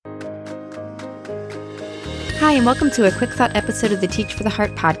Hi, and welcome to a quick thought episode of the Teach for the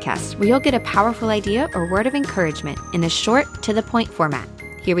Heart podcast, where you'll get a powerful idea or word of encouragement in a short, to-the-point format.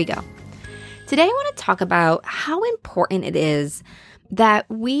 Here we go. Today, I want to talk about how important it is that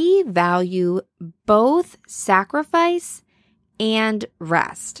we value both sacrifice and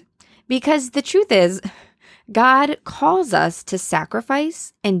rest. Because the truth is, God calls us to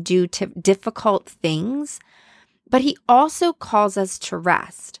sacrifice and do difficult things, but He also calls us to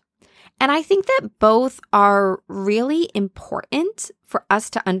rest. And I think that both are really important for us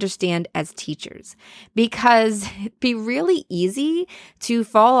to understand as teachers, because it'd be really easy to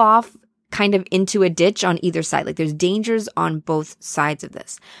fall off kind of into a ditch on either side. Like there's dangers on both sides of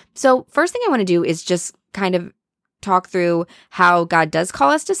this. So first thing I want to do is just kind of talk through how God does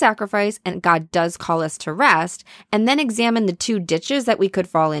call us to sacrifice and God does call us to rest, and then examine the two ditches that we could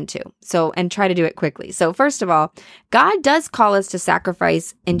fall into. And try to do it quickly. So first of all, God does call us to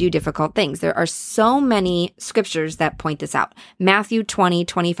sacrifice and do difficult things. There are so many scriptures that point this out. Matthew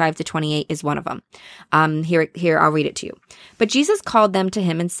 20:25-28 is one of them. Here, I'll read it to you. But Jesus called them to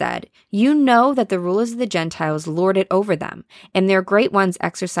him and said, "You know that the rulers of the Gentiles lord it over them, and their great ones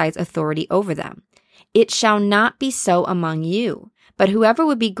exercise authority over them. It shall not be so among you, but whoever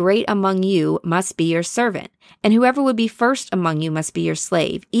would be great among you must be your servant, and whoever would be first among you must be your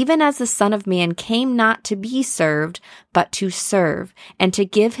slave, even as the Son of Man came not to be served, but to serve, and to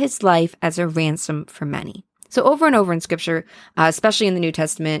give his life as a ransom for many." So over and over in Scripture, especially in the New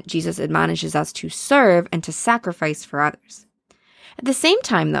Testament, Jesus admonishes us to serve and to sacrifice for others. At the same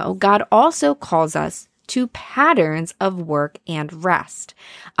time, though, God also calls us to patterns of work and rest.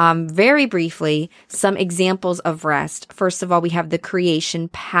 Very briefly, some examples of rest. First of all, we have the creation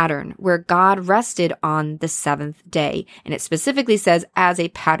pattern where God rested on the seventh day. And it specifically says as a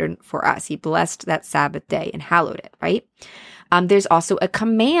pattern for us. He blessed that Sabbath day and hallowed it, right? There's also a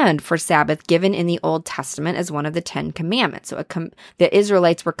command for Sabbath given in the Old Testament as one of the 10 commandments. So the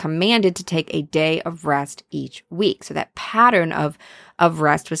Israelites were commanded to take a day of rest each week. So that pattern of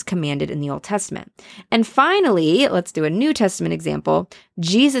rest was commanded in the Old Testament. And finally, let's do a New Testament example.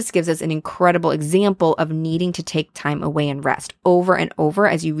 Jesus gives us an incredible example of needing to take time away and rest. Over and over,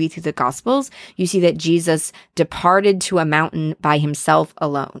 as you read through the Gospels, you see that Jesus departed to a mountain by himself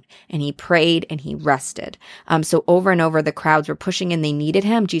alone, and he prayed and he rested. So over and over, the crowds were pushing and they needed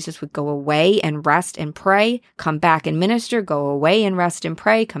him. Jesus would go away and rest and pray, come back and minister, go away and rest and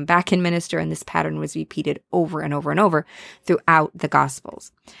pray, come back and minister. And this pattern was repeated over and over and over throughout the Gospels.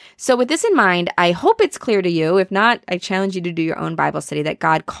 So with this in mind, I hope it's clear to you. If not, I challenge you to do your own Bible study that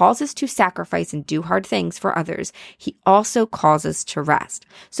God calls us to sacrifice and do hard things for others. He also calls us to rest.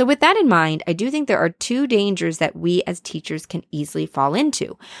 So with that in mind, I do think there are two dangers that we as teachers can easily fall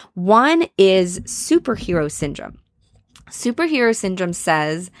into. One is superhero syndrome. Superhero syndrome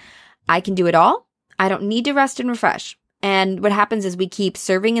says, I can do it all. I don't need to rest and refresh. And what happens is we keep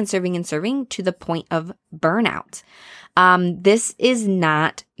serving and serving and serving to the point of burnout. This is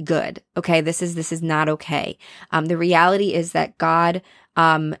not good. Okay. This is not okay. The reality is that God,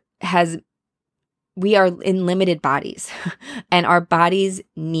 we are in limited bodies and our bodies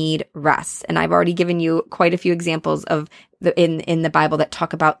need rest. And I've already given you quite a few examples of in the Bible that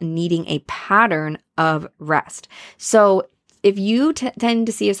talk about needing a pattern of rest. So if you tend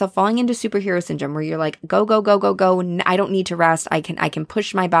to see yourself falling into superhero syndrome where you're like, go, go, go, go, go, I don't need to rest. I can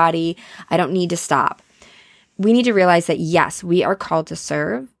push my body. I don't need to stop. We need to realize that yes, we are called to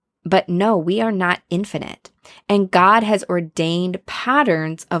serve, but no, we are not infinite. And God has ordained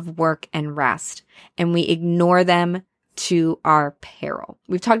patterns of work and rest, and we ignore them to our peril.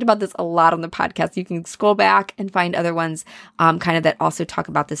 We've talked about this a lot on the podcast. You can scroll back and find other ones kind of that also talk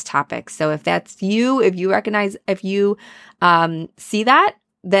about this topic. So if that's you, if you see that,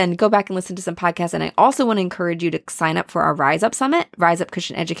 then go back and listen to some podcasts. And I also want to encourage you to sign up for our Rise Up Summit,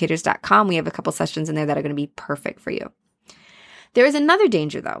 riseupchristianeducators.com. We have a couple sessions in there that are going to be perfect for you. There is another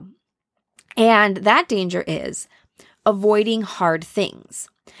danger though. And that danger is avoiding hard things.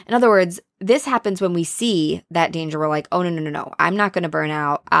 In other words, this happens when we see that danger. We're like, oh, no. I'm not going to burn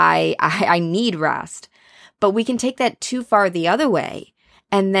out. I need rest. But we can take that too far the other way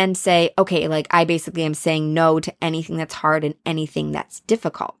and then say, okay, like I basically am saying no to anything that's hard and anything that's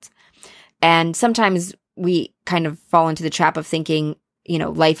difficult. And sometimes we kind of fall into the trap of thinking,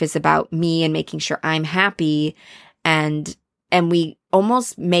 life is about me and making sure I'm happy. And we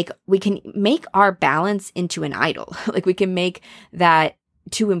can make our balance into an idol. Like we can make that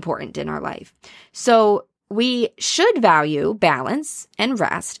too important in our life. So we should value balance and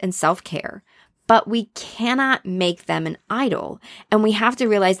rest and self-care, but we cannot make them an idol. And we have to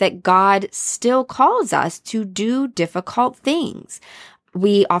realize that God still calls us to do difficult things.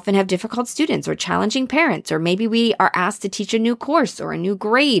 we often have difficult students or challenging parents, or maybe we are asked to teach a new course or a new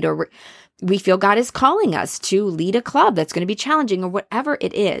grade, or we feel God is calling us to lead a club that's going to be challenging, or whatever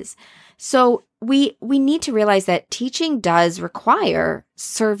it is. So we need to realize that teaching does require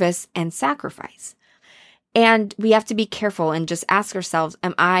service and sacrifice. And we have to be careful and just ask ourselves,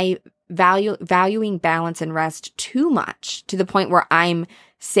 am I valuing balance and rest too much to the point where I'm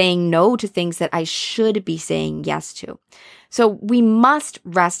saying no to things that I should be saying yes to? So we must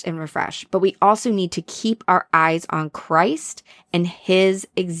rest and refresh, but we also need to keep our eyes on Christ and his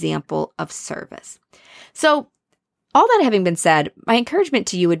example of service. So all that having been said, my encouragement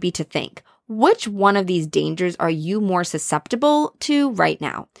to you would be to think, which one of these dangers are you more susceptible to right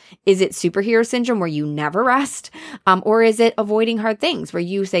now? Is it superhero syndrome where you never rest? Or is it avoiding hard things where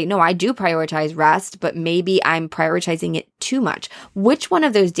you say, no, I do prioritize rest, but maybe I'm prioritizing it too much? Which one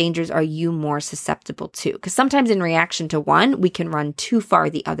of those dangers are you more susceptible to? Because sometimes in reaction to one, we can run too far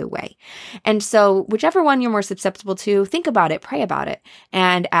the other way. And so whichever one you're more susceptible to, think about it, pray about it,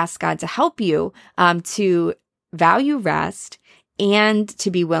 and ask God to help you to value rest and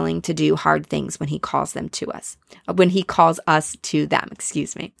to be willing to do hard things when he calls them to us, when he calls us to them,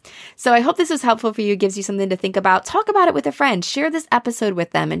 So I hope this was helpful for you, gives you something to think about. Talk about it with a friend, share this episode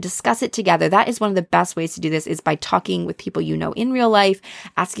with them and discuss it together. That is one of the best ways to do this, is by talking with people you know in real life,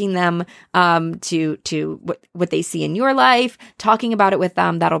 asking them to what they see in your life, talking about it with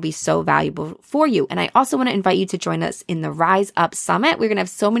them. That'll be so valuable for you. And I also want to invite you to join us in the Rise Up Summit. We're going to have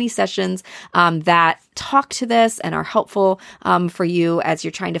so many sessions that talk to this and are helpful for you as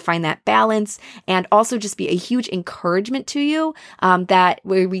you're trying to find that balance, and also just be a huge encouragement to you that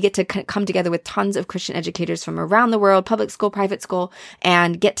we get to come together with tons of Christian educators from around the world, public school, private school,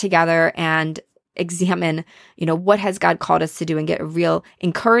 and get together and examine, what has God called us to do, and get real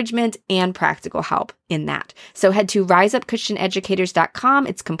encouragement and practical help in that. So head to riseupchristianeducators.com.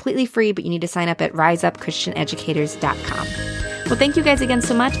 It's completely free, but you need to sign up at riseupchristianeducators.com. Well, thank you guys again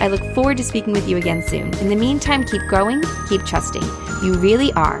so much. I look forward to speaking with you again soon. In the meantime, keep growing, keep trusting. You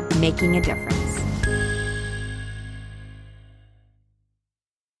really are making a difference.